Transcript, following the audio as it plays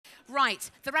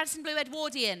Right, the Radisson Blu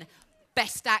Edwardian,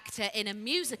 Best Actor in a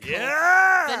Musical.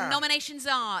 Yeah! The nominations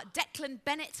are Declan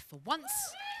Bennett for Once.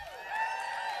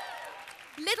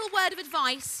 Little word of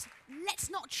advice, let's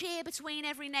not cheer between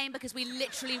every name because we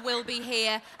literally will be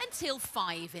here until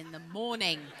 5 in the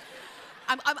morning.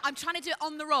 I'm trying to do it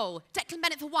on the roll. Declan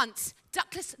Bennett for Once.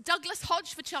 Douglas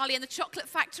Hodge for Charlie and the Chocolate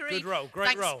Factory. Good roll,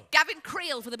 great roll. Gavin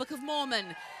Creel for the Book of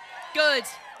Mormon. Good.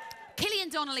 Killian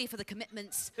Donnelly for The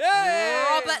Commitments. Yay!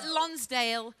 Robert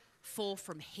Lonsdale for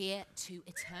From Here to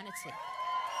Eternity.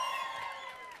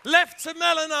 Left to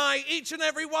Mel and I, each and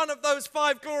every one of those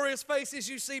 5 glorious faces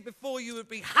you see before you would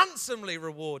be handsomely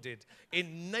rewarded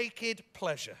in naked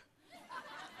pleasure.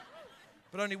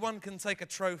 But only one can take a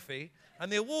trophy,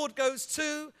 and the award goes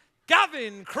to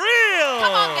Gavin Creel!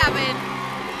 Come on, Gavin.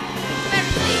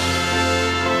 Very pleased.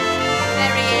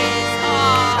 There he is.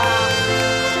 Oh.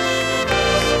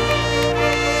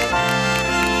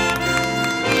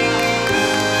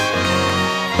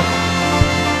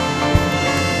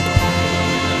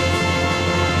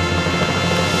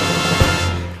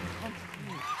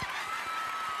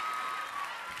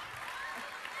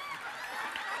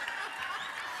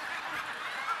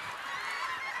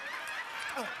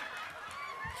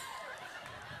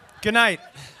 Good night.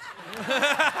 Oh,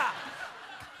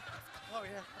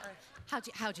 yeah, hi.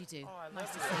 How'd you do? Oh, I love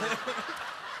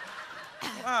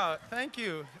it. Wow, thank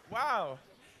you. Wow.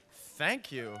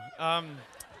 Thank you. I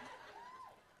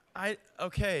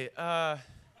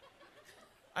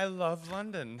love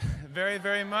London very,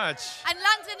 very much. And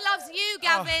London loves you,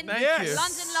 Gavin. Oh, thank you.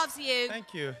 London loves you.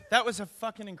 Thank you. That was a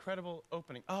fucking incredible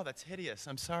opening. Oh, that's hideous.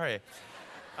 I'm sorry.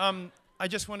 I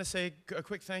just want to say a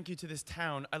quick thank you to this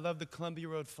town. I love the Columbia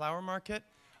Road Flower Market.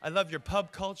 I love your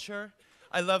pub culture.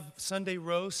 I love Sunday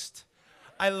roast.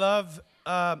 I love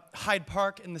Hyde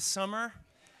Park in the summer.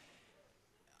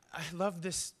 I love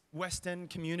this West End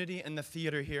community and the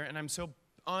theater here, and I'm so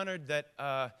honored that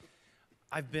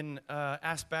I've been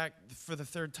asked back for the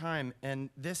 3rd time,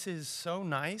 and this is so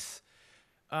nice,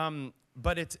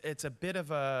 but it's a bit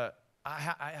of a, I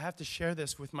have to share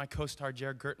this with my co-star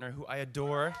Jared Gertner, who I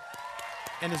adore,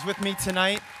 and is with me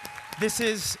tonight.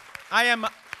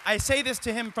 I say this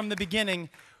to him from the beginning,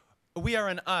 we are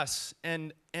an us,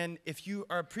 and if you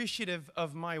are appreciative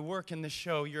of my work in this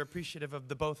show, you're appreciative of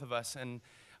the both of us, and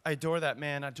I adore that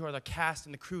man. I adore the cast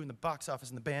and the crew and the box office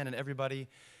and the band and everybody.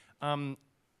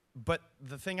 But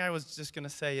the thing I was just gonna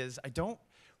say is I don't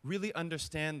really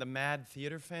understand the mad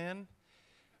theater fan.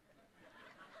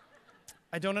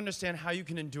 I don't understand how you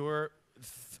can endure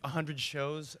 100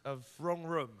 shows of... Wrong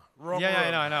room. Wrong room.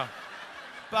 Yeah, I know.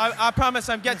 But I promise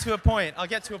I'll get to a point. I'll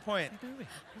get to a point.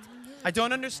 I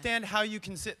don't understand how you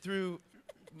can sit through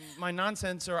my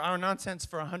nonsense or our nonsense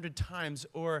for 100 times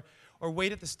or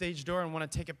wait at the stage door and want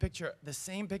to take a picture, the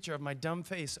same picture of my dumb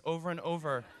face over and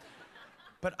over.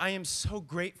 But I am so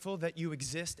grateful that you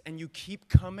exist and you keep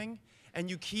coming and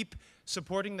you keep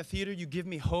supporting the theater. You give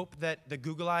me hope that the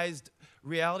Googleized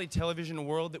reality television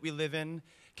world that we live in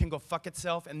can go fuck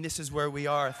itself, and this is where we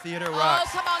are. Theater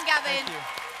rocks. Oh, come on, Gavin.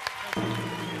 Thank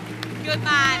you. Good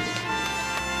man.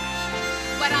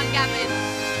 Well done, Gavin.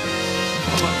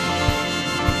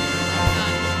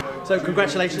 So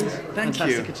congratulations. Thank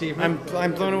Fantastic you. achievement.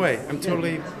 I'm blown away. I'm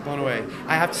totally blown away.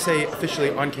 I have to say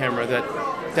officially on camera that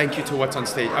thank you to What's on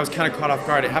Stage. I was kind of caught off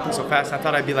guard. It happened so fast. I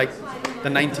thought I'd be like the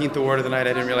 19th award of the night.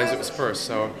 I didn't realize it was first.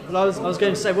 So. Well, I was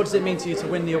going to say, what does it mean to you to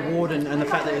win the award and the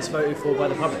fact that it's voted for by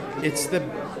the public? It's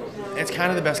kind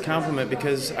of the best compliment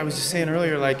because I was just saying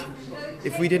earlier, like,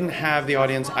 if we didn't have the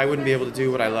audience, I wouldn't be able to do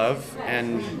what I love,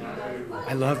 and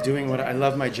I love doing I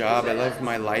love my job, I love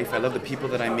my life, I love the people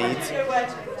that I meet,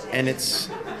 and it's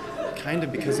kind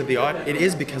of because of it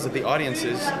is because of the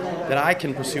audiences that I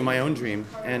can pursue my own dream,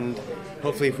 and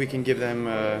hopefully if we can give them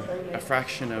a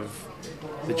fraction of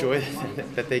the joy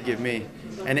that they give me,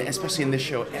 and especially in this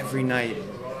show, every night,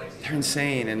 they're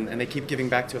insane, and they keep giving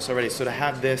back to us already, so to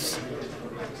have this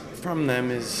from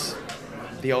them is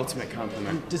the ultimate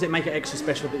compliment. And does it make it extra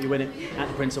special that you win it at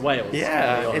the Prince of Wales?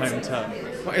 Yeah, Your home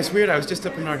turf? Well, it's weird. I was just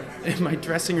up in my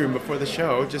dressing room before the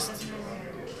show, just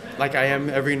like I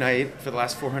am every night for the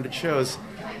last 400 shows,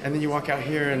 and then you walk out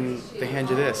here and they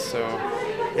hand you this. So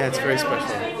yeah, it's very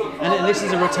special. And this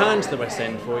is a return to the West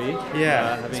End for you.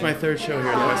 Yeah, it's my 3rd show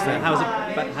here in the West End.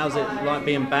 How's it like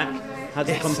being back? How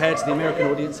does it compare to the American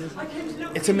audiences?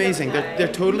 It's amazing.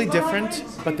 They're totally different,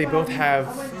 but they both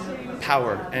have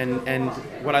power, and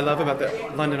what I love about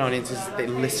the London audience is they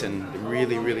listen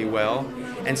really, really well,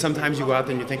 and sometimes you go out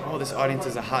there and you think, oh, this audience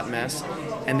is a hot mess,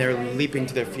 and they're leaping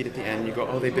to their feet at the end. You go,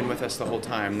 oh, they've been with us the whole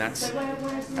time. That's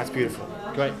beautiful.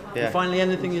 Great. Yeah. And finally,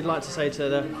 anything you'd like to say to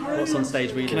the What's on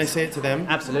Stage readers? Can I say it to them?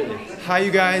 Absolutely. Hi, you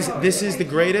guys. This is the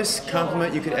greatest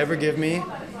compliment you could ever give me.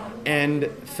 And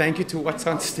thank you to What's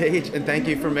on Stage, and thank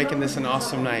you for making this an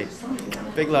awesome night.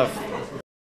 Big love.